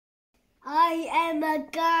I am a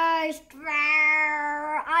ghost.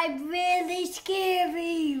 I'm really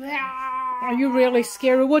scary. Are you really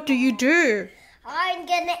scary? What do you do? I'm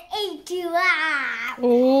gonna eat you up.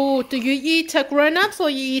 Oh, do you eat grown-ups or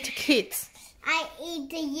you eat kids? I eat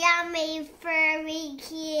the yummy furry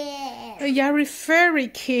kid. A yummy furry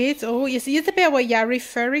kid. Oh, is Isabel a yummy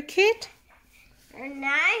furry kid?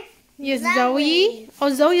 No. Yes, Zoe. Oh,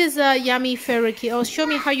 Zoe is a yummy furry kid. Oh, show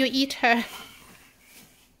me how you eat her.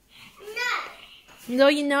 No.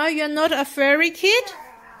 Zoe, no, you're not a furry kid?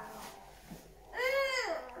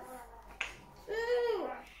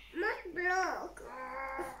 My block.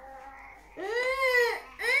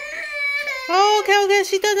 Oh, okay,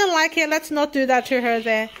 she doesn't like it. Let's not do that to her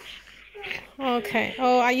then. Okay.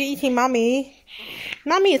 Oh, are you eating mommy?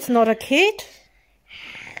 Mommy is not a kid.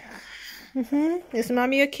 Is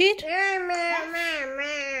mommy a kid?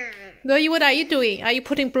 Zoe, what are you doing? Are you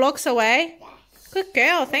putting blocks away? Good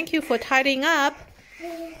girl. Thank you for tidying up.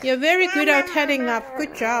 You're very good at tidying up.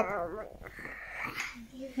 Good job.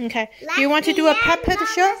 Okay. Do you want to do a puppet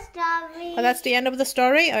show? Oh, that's the end of the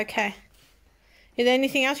story? Okay. Is there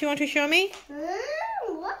anything else you want to show me?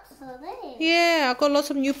 What's this? Yeah, I've got lots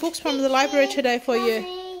of new books from the library today for you.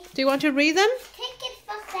 Do you want to read them? Tickets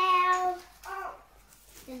for sale. Oh.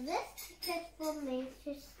 Is this ticket for me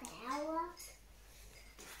to sell?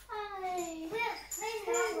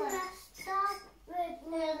 Stop with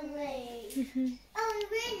me. Oh,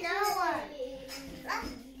 we know one.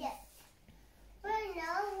 Yes. We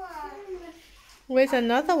know one. Where's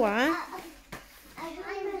another one?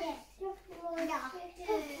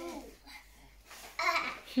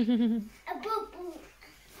 A boo-boo.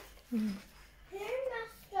 Who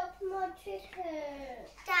messed up my ticket?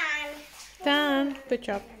 Dan. Done. Good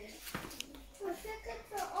job. My tickets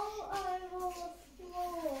are all over the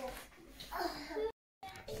floor.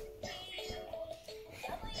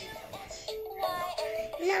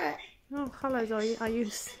 No. Oh, hello Zoe. Are you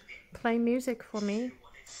playing music for me?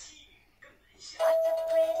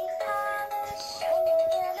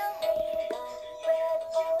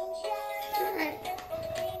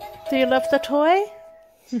 Do you love the toy?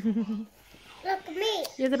 Look at me.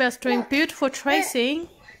 Isabel's doing beautiful tracing.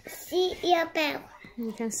 See Isabel.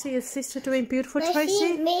 You can see your sister doing beautiful See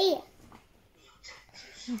tracing. me.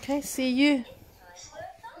 Okay, see you.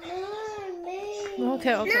 No, me.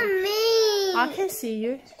 Okay, okay. Not me. I can see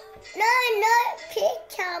you. No,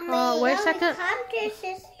 picture me. Oh, wait a second. Come to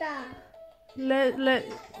sister.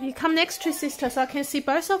 You come next to sister so I can see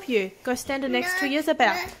both of you. Go stand next to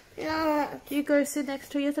Isabel. No. You go sit next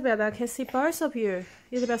to Isabel. I can see both of you.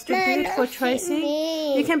 Isabel's doing beautiful not tracing.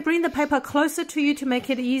 me. You can bring the paper closer to you to make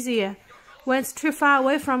it easier. When it's too far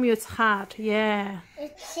away from you, it's hard. Yeah.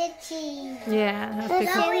 It's itchy. Yeah. That's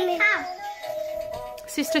because... Zoe, come.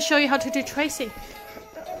 Sister, show you how to do tracing.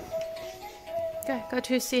 Go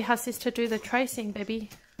to see how sister do the tracing, baby.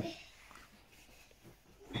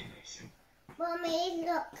 Mommy,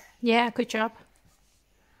 look. Yeah, good job.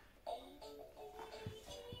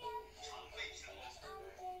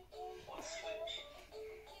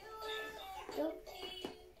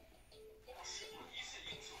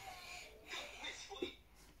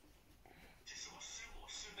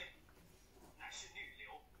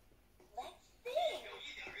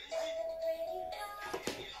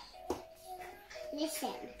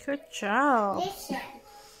 Listen. Good job. Listen.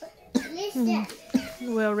 Listen.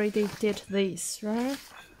 We already did these, right?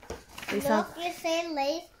 These Look, you say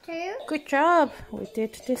lace too. Good job. We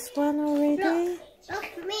did this one already. Look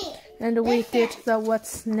at me. And we did the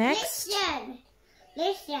what's next. Listen.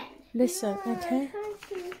 Listen. Listen, okay.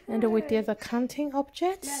 And we did the counting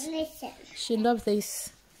objects. Listen. She loves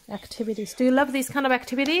these activities. Do you love these kind of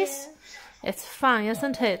activities? It's fun,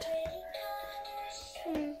 isn't it?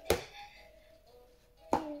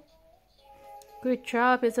 Good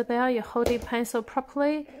job, Isabel. You're holding pencil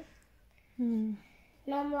properly. No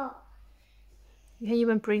more. You can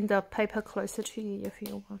even bring the paper closer to you if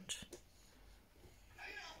you want.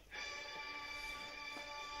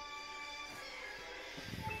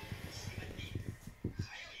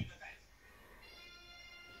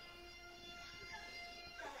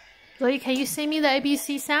 Zoe, can you sing me the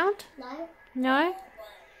ABC sound? No. No?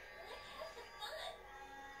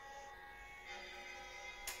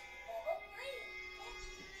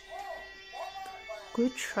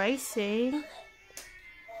 Good tracing.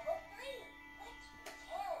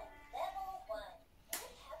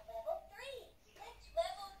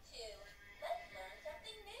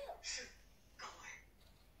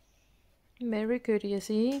 Very good,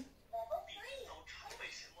 Izzy.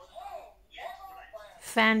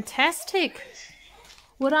 Fantastic.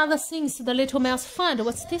 What are the things the little mouse found?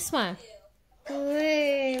 What's this one?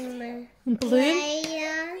 Room. Balloon.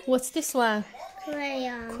 Crayon. What's this one?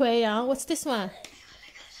 Crayon. Crayon. What's this one?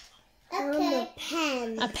 A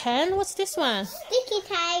pen. A pen. What's this one? Sticky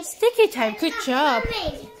tape. Sticky tape. Good job.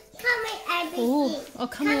 Come ABC. Ooh. Oh,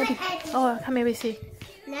 come here. Oh, come here, ABC.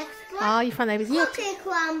 Next one. Oh, you found ABC. Yeah. Cookie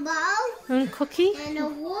crumble. Cookie. And the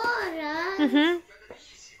water. Mm-hmm.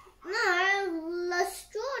 No, the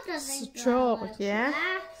straw doesn't Straw, go like yeah.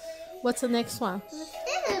 that. What's the next one? This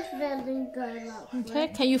doesn't go like Okay,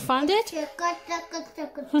 can you find it? that.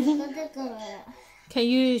 Can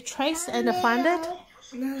you trace and find it?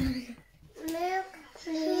 Milk,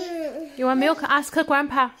 please. You want milk? Ask her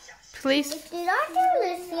grandpa, please. Did I do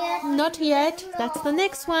this yet? Not yet. That's the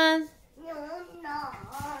next one.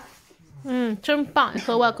 No. 真棒！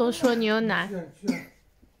和外公说牛奶。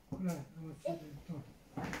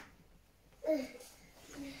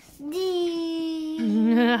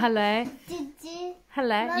Hello.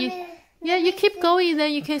 Hello. Yeah, you keep going,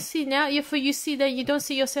 then you can see. Now, if you see that you don't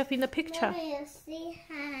see yourself in the picture. See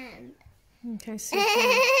hand. Okay, see.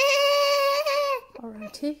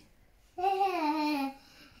 Alrighty.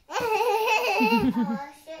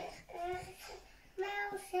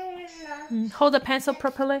 Hold the pencil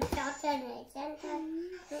properly.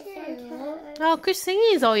 Oh, good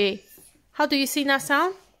singing, Zoe. How do you sing that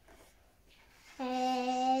sound?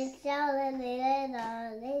 Head, shoulders, knees,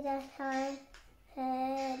 time.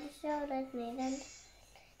 Head, shoulders, knees.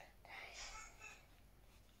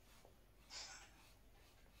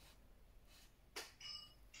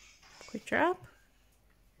 Good job.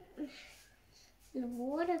 The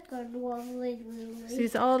water got wobbly, wiggly.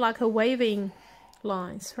 These are all like a waving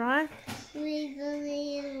lines, right?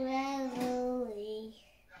 Wiggly, wiggly.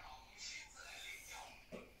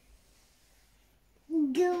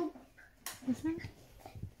 Go. Do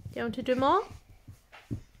you want to do more?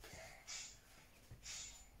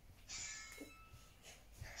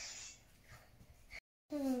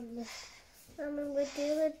 I'm going to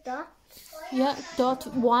do a dot. Yeah, dot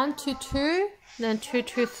 1 to 2, then 2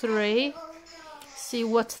 to 3. See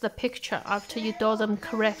what's the picture after you draw them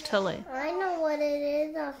correctly. I know what it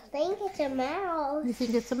is. I think it's a mouse. You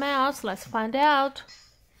think it's a mouse? Let's find out.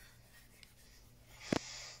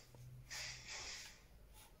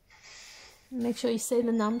 Make sure you say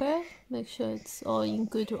the number. Make sure it's all in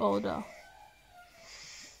good order.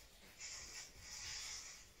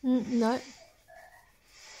 No.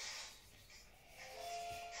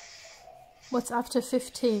 What's after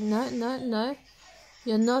 15? No.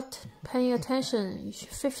 You're not paying attention. You should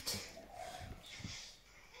 50.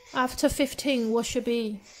 After 15, what should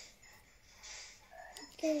be?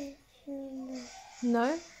 Okay.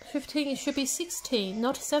 No. 15, it should be 16,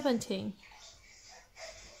 not 17.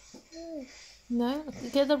 No.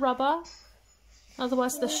 Get the rubber.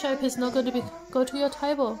 Otherwise, the shape is not going to go to your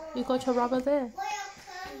table. You got your rubber there.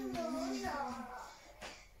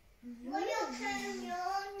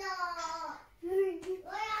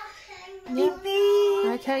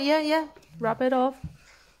 Yeah. Okay, yeah. Rub it off.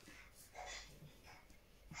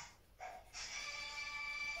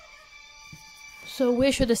 So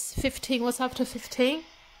where should the 15? What's after 15?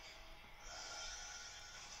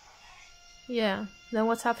 Yeah. Then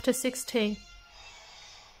what's after 16?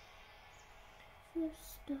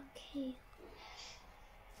 Stuck here.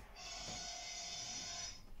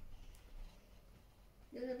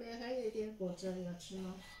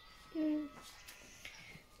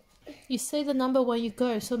 You say the number when you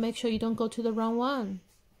go, so make sure you don't go to the wrong one.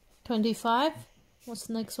 25. What's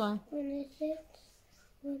the next one? 26,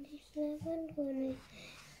 27, 20,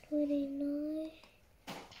 29,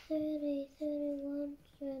 30, 31,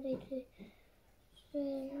 32,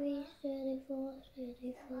 33, 34,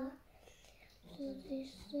 35,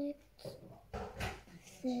 36,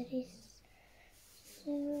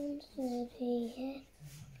 37, 38,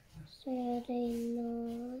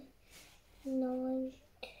 39, 90.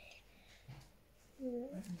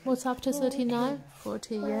 What's after 39?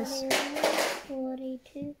 40, yes.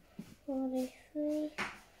 42, 43,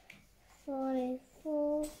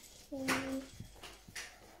 44, 45,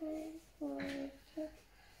 46,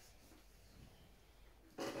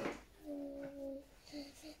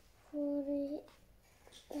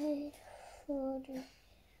 48, 49.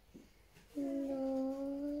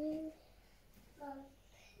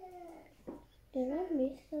 Did I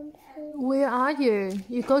miss something? Where are you?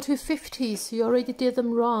 You go to 50s. You already did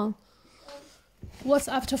them wrong. What's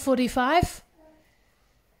after 45?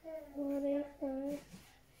 45,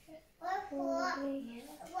 40,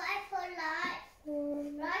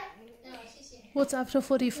 What's after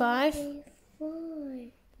 45?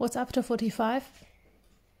 45. What's after 45?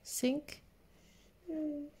 Sink?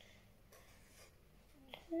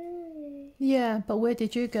 Yeah, but where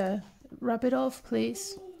did you go? rub it off,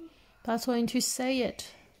 please. That's going to say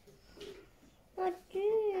it. I do.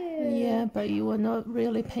 Yeah, but you were not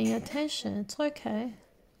really paying attention. It's okay.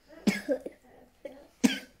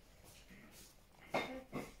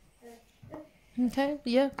 Okay,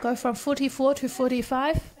 yeah, go from 44 to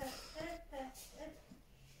 45.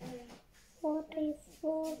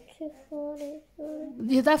 44 to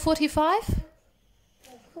 45. Is that 45?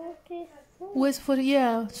 44. Where's 40?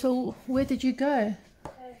 Yeah, so where did you go?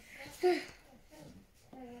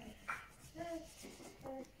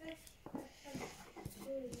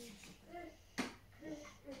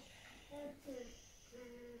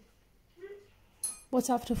 What's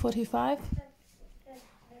after 45?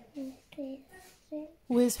 56.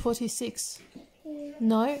 Where's 46?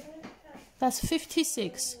 No, that's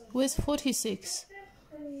 56. Where's 46?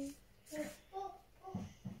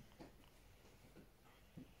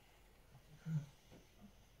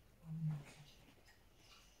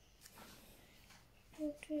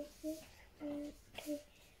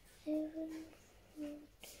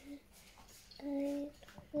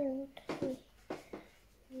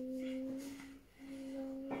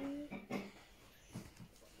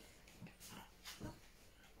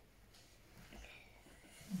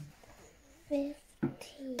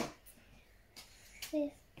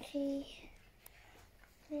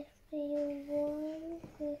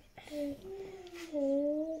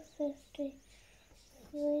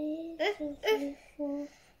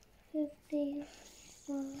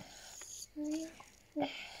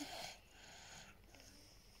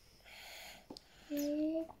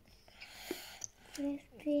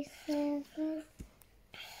 Fifty-nine.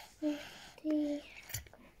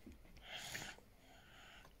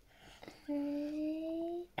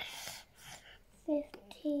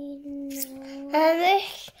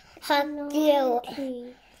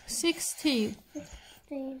 60.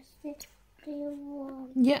 61.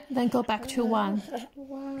 Yeah, then go back to 1.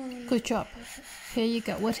 1. Good job. Here you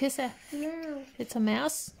go. What is it? Now. It's a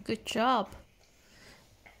mouse. Good job.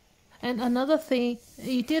 And another thing,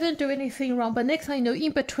 you didn't do anything wrong, but next time, you know,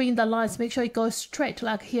 in between the lines, make sure you go straight.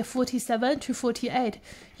 Like here, 47 to 48,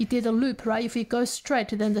 you did a loop, right? If you go straight,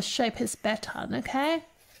 then the shape is better, okay?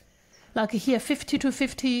 Like here, 50 to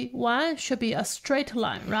 51 should be a straight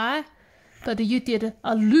line, right? But you did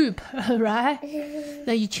a loop, right?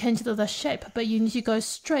 Then you changed the shape, but you need to go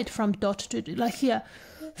straight from dot to, like here,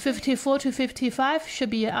 54 to 55 should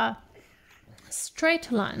be a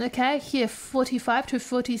straight line, okay? Here, 45 to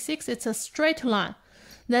 46, it's a straight line.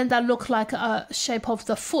 Then that look like a shape of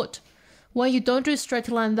the foot. When you don't do straight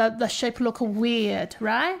line, that the shape look weird,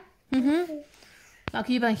 right? Like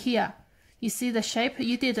even here, you see the shape?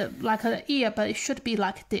 You did it like an ear, but it should be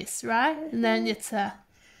like this, right? And then it's a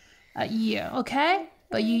ear, okay?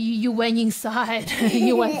 But you went inside.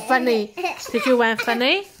 You went funny. Did you went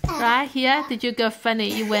funny? Right here? Did you go funny?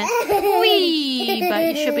 You went wee, but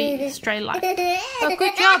it should be straight line. Oh,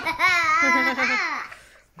 good job.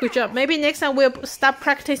 Good job. Maybe next time we'll start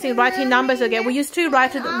practicing writing numbers again. We used to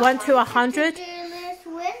write 1 to 100.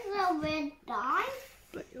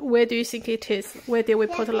 Where do you think it is? Where did we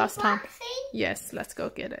put it last time? Yes, let's go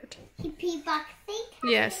get it.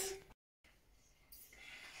 Yes.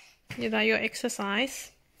 Is that your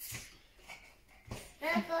exercise?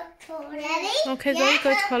 Okay, Zoe,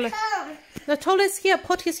 go toilet. The toilet is here.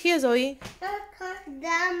 Pot is here, Zoe.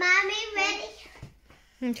 Mommy ready?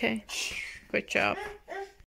 Okay. Good job.